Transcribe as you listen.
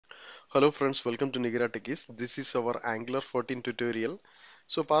Hello friends, welcome to Nihira Techiees. This is our Angular 14 tutorial.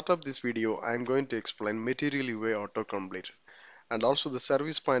 So part of this video, I am going to explain Material UI Autocomplete. And also the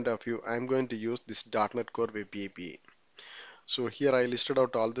service point of view, I am going to use this .NET Core Web API. So here I listed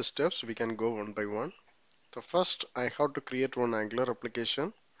out all the steps. We can go one by one. The first, I have to create one Angular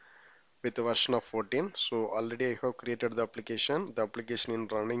application with a version of 14. So already I have created the application in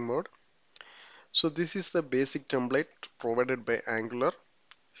running mode. So this is the basic template provided by Angular.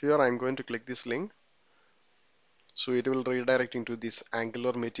 Here I am going to click this link. So it will redirect into this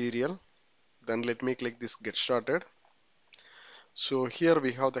Angular material. Then let me click this get started. So here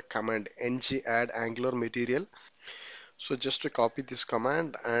we have the command ng add Angular material. So just to copy this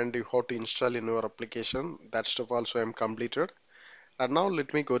command and you have to install in your application. That step also I am completed. And now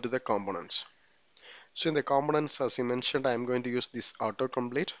let me go to the components. So in the components, as I mentioned, I am going to use this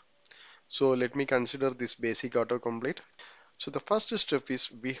autocomplete. So let me consider this basic autocomplete. So the first step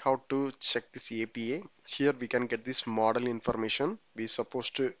is we have to check this API. Here we can get this model information we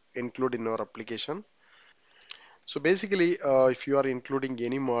supposed to include in our application. So basically, if you are including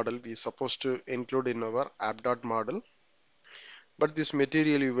any model, we supposed to include in our app.model. But this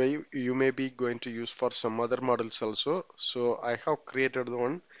material you may be going to use for some other models also. So I have created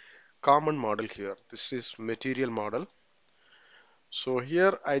one common model here. This is material model. So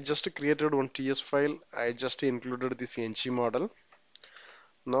here I just created one TS file. I just included this ng model.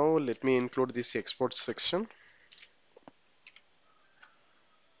 Now let me include this export section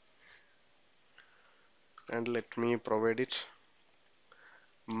and let me provide it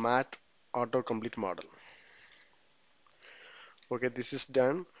mat autocomplete model. Okay, this is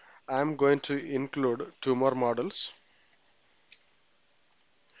done. I'm going to include two more models.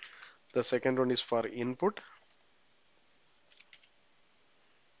 The second one is for input.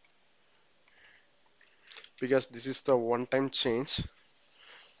 Because this is the one-time change.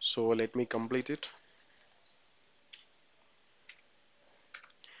 So let me complete it.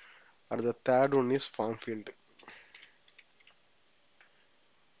 And the third one is form field.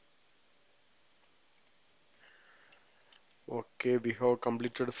 Okay, we have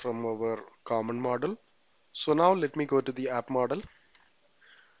completed from our common model. So now let me go to the app model.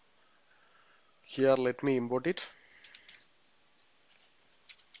 Here let me import it.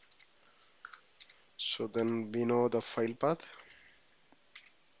 So then we know the file path,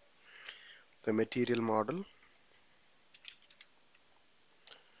 the material model.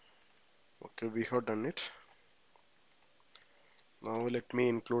 Okay, we have done it. Now let me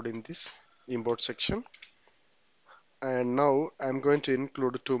include in this import section. And now I'm going to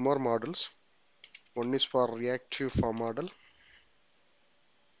include two more models. One is for reactive form model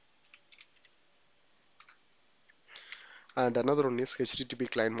and another one is HTTP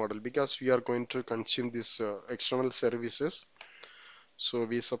client model because we are going to consume these external services. So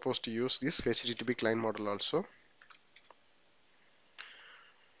we are supposed to use this HTTP client model also.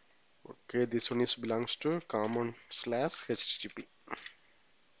 Okay, this one is belongs to common slash HTTP.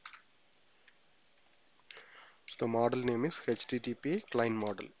 So the model name is HTTP client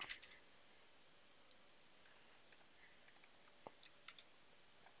model.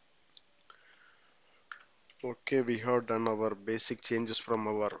 Okay, we have done our basic changes from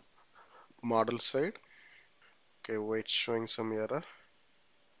our model side. Okay, wait, showing some error.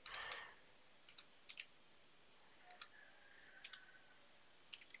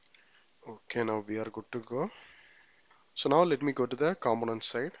 Okay, now we are good to go. So now let me go to the component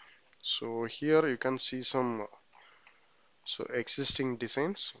side. So here you can see some existing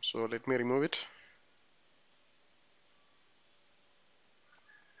designs. So let me remove it.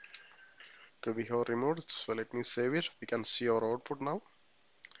 Okay, we have removed. So let me save it. We can see our output now.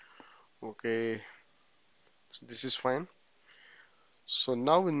 Okay, so this is fine. So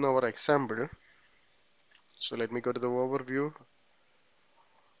now in our example, so let me go to the overview.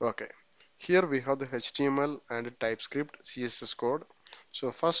 Okay, here we have the HTML and TypeScript CSS code.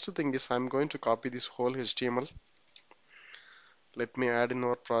 So first thing is I'm going to copy this whole HTML. Let me add in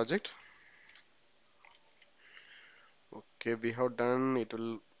our project. Okay, we have done. It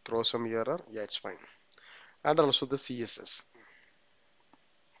will throw some error. Yeah, it's fine. And also the CSS.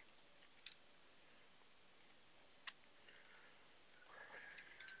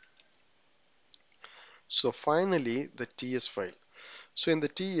 So finally the TS file. So in the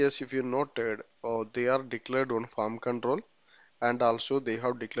TS, if you noted, they are declared one form control and also they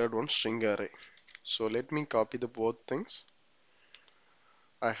have declared one string array. So let me copy the both things.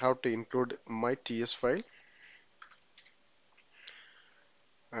 I have to include my TS file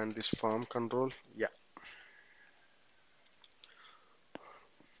and this form control. Yeah.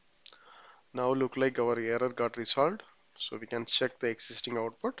 Now look like our error got resolved. So we can check the existing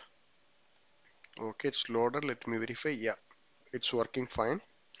output. Okay, it's loaded. Let me verify. Yeah, it's working fine.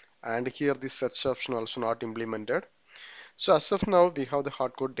 And here this search option also not implemented. So as of now, we have the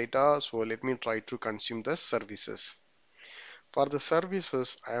hardcode data. So let me try to consume the services. For the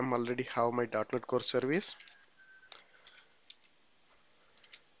services, I am already have my .NET Core service,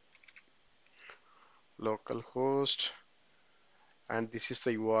 localhost, and this is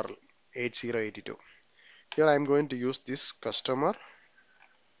the URL 8082. Here I am going to use this customer.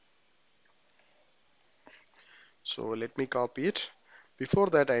 So let me copy it. Before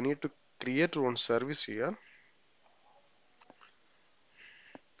that, I need to create one service here.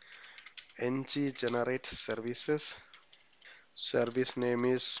 Ng generate services. Service name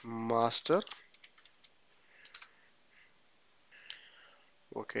is master.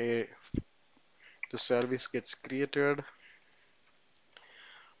 Okay, the service gets created.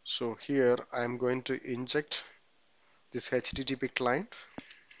 So here I am going to inject this HTTP client,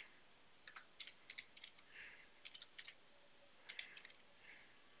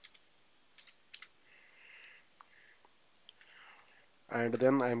 and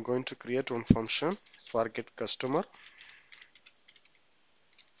then I am going to create one function for get customer.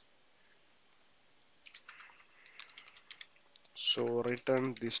 So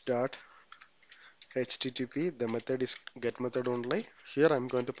return this dot HTTP. The method is get method only. Here I'm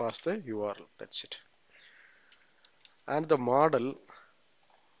going to pass the URL. That's it. And the model,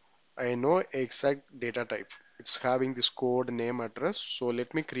 I know exact data type. It's having this code, name, address. So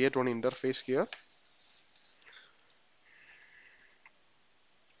let me create one interface here.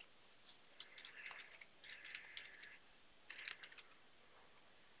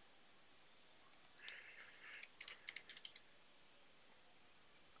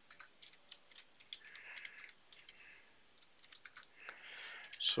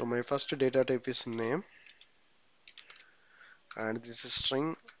 So my first data type is name, and this is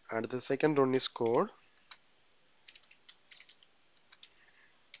string, and the second one is code,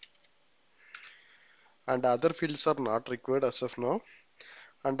 and other fields are not required as of now.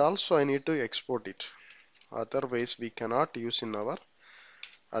 And also I need to export it. Otherwise we cannot use in our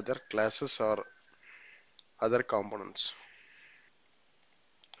other classes or other components.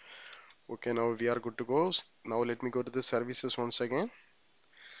 Okay, now we are good to go. Now let me go to the services once again.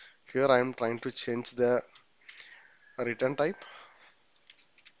 Here I am trying to change the return type.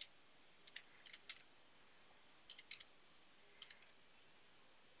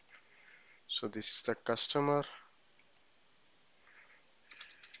 So this is the customer.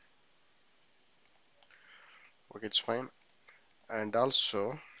 Okay, it's fine. And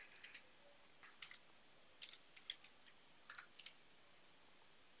also,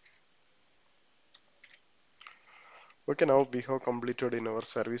 okay, now we have completed in our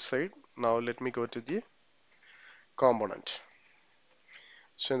service side. Now let me go to the component.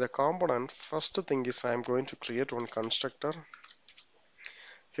 So in the component, first thing is I am going to create one constructor.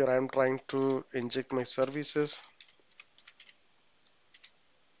 Here I am trying to inject my services.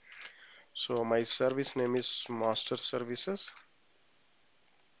 So my service name is master services.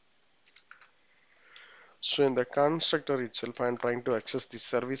 So in the constructor itself, I am trying to access the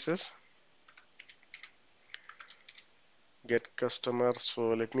services. Get customer.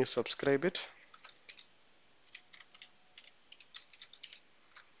 So let me subscribe it.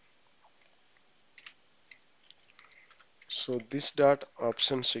 So this dot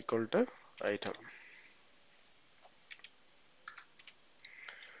options equal to item.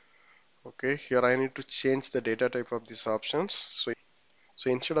 Okay, here I need to change the data type of these options. So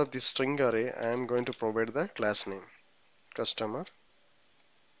instead of this string array, I am going to provide the class name, customer.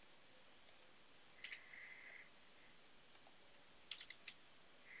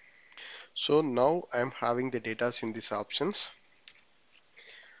 So now I am having the data in these options.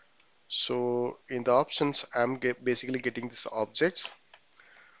 So in the options, I'm basically getting these objects.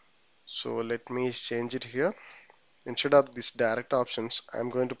 So let me change it here. Instead of this direct options, I'm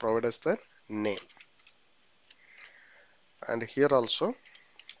going to provide as the name. And here also.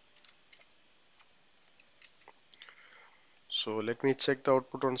 So let me check the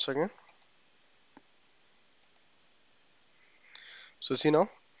output once again. So see now,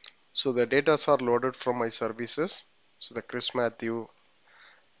 so the data are loaded from my services. So the Chris Matthew,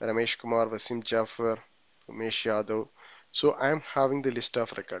 Ramesh Kumar, Vasim Jaffer, Umesh Yadav. So I am having the list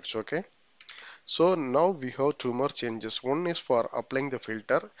of records. Okay. So now we have two more changes. One is for applying the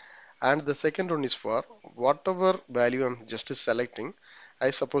filter, and the second one is for whatever value I'm just selecting, I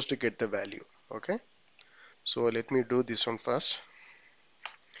supposed to get the value. Okay. So let me do this one first.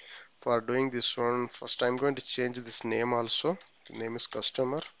 For doing this one, first I'm going to change this name also. The name is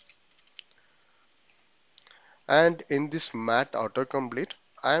customer. And in this mat autocomplete,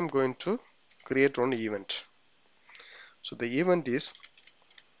 I am going to create one event. So the event is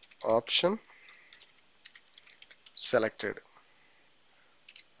option selected,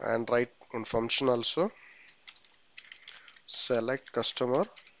 and write one function also, select customer.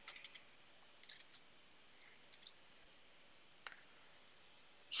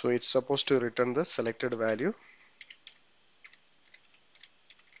 So it's supposed to return the selected value.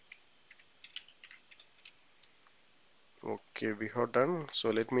 Okay, we have done. So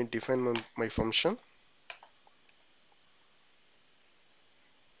let me define my function.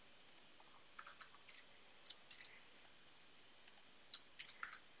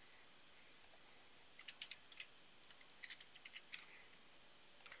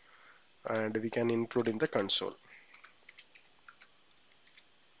 And we can include in the console.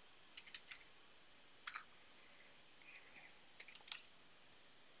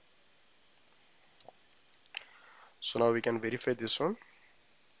 So now we can verify this one.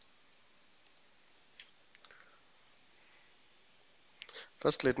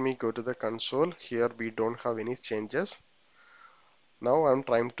 First, let me go to the console. Here we don't have any changes. Now I'm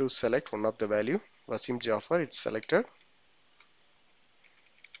trying to select one of the value. Wasim Jafar, it's selected.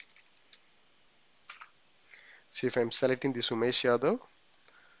 See, if I'm selecting this Umesh Yadav,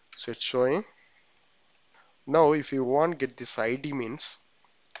 so it's showing. Now if you want get this ID means,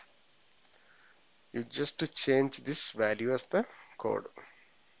 you just change this value as the code.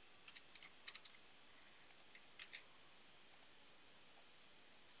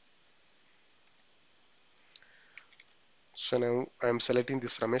 So now I'm selecting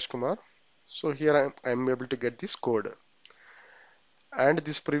this Ramesh Kumar. So here I'm able to get this code. And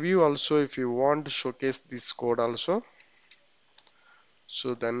this preview also, if you want to showcase this code also,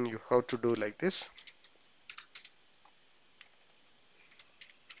 so then you have to do like this.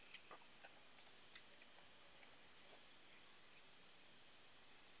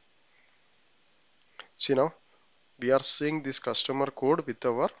 See now, we are seeing this customer code with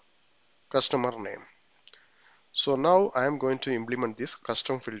our customer name. So now I am going to implement this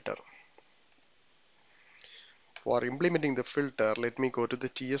custom filter. For implementing the filter, let me go to the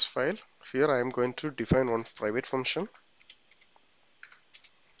TS file. Here I am going to define one private function.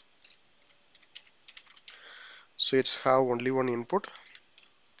 So it's have only one input,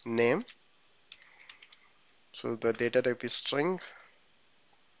 name. So the data type is string,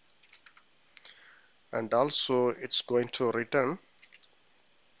 and also it's going to return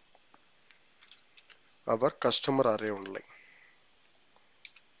our customer array only.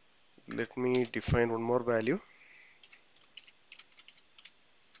 Let me define one more value,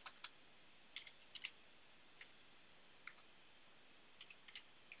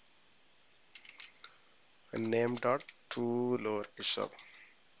 and name dot to lowercase r.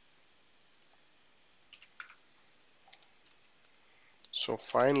 So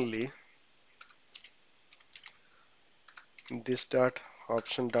finally, this dot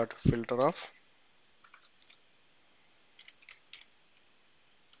option dot filter off.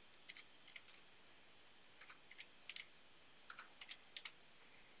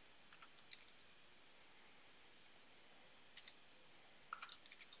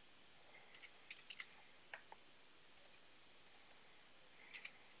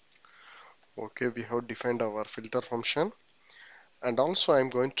 Okay, we have defined our filter function, and also I'm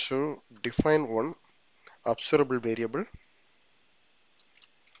going to define one observable variable.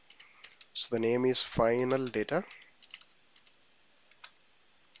 So the name is final data.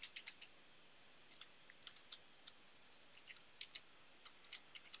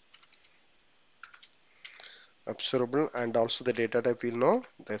 Observable, and also the data type will know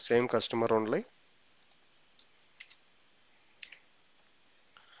the same customer only.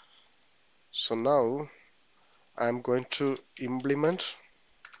 So now I'm going to implement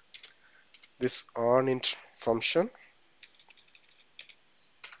this onInt function.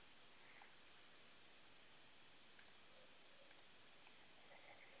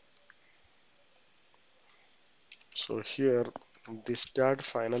 So here this dot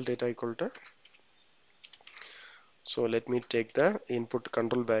final data equal to, so let me take the input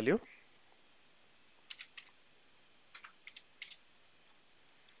control value.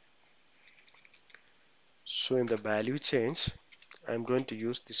 So in the value change, I'm going to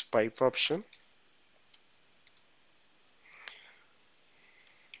use this pipe option.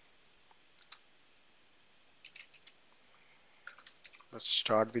 Let's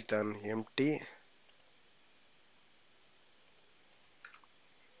start with an empty,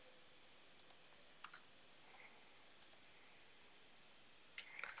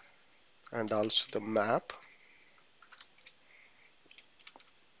 and also the map.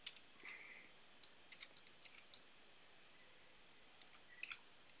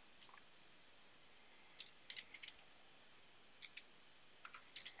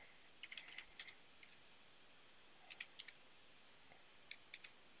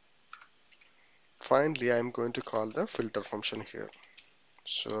 finally I'm going to call the filter function here.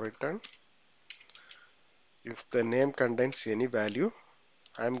 So return if the name contains any value,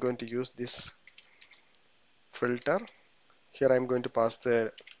 I'm going to use this filter. Here I'm going to pass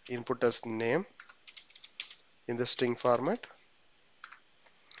the input as name in the string format.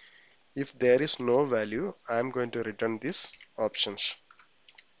 If there is no value, I'm going to return these options.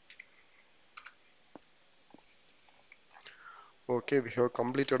 Okay, we have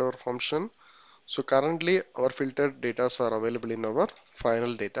completed our function. So currently our filtered data are available in our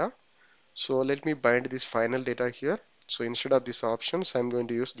final data. So let me bind this final data here. So instead of these options, I'm going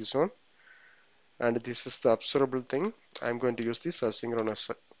to use this one. And this is the observable thing. I'm going to use this asynchronous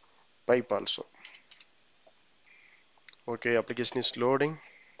pipe also. Okay, application is loading.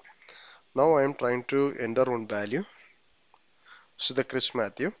 Now I am trying to enter one value. So the Chris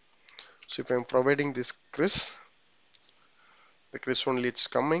Matthew. So if I'm providing this Chris, the Chris only it's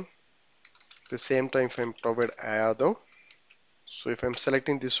coming. The same time if I'm provide Ayado. So if I'm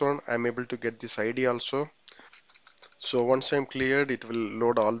selecting this one, I'm able to get this ID also. So once I'm cleared, it will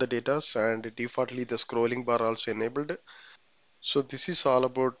load all the data and defaultly the scrolling bar also enabled. So this is all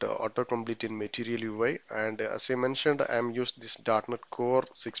about autocomplete in Material UI, and as I mentioned, I am used this .NET Core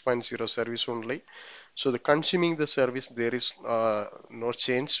 6.0 service only. So the consuming the service there is no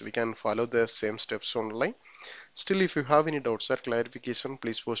change. We can follow the same steps only. Still, if you have any doubts or clarification,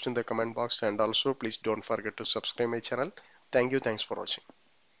 please post in the comment box, and also please don't forget to subscribe my channel. Thank you. Thanks for watching.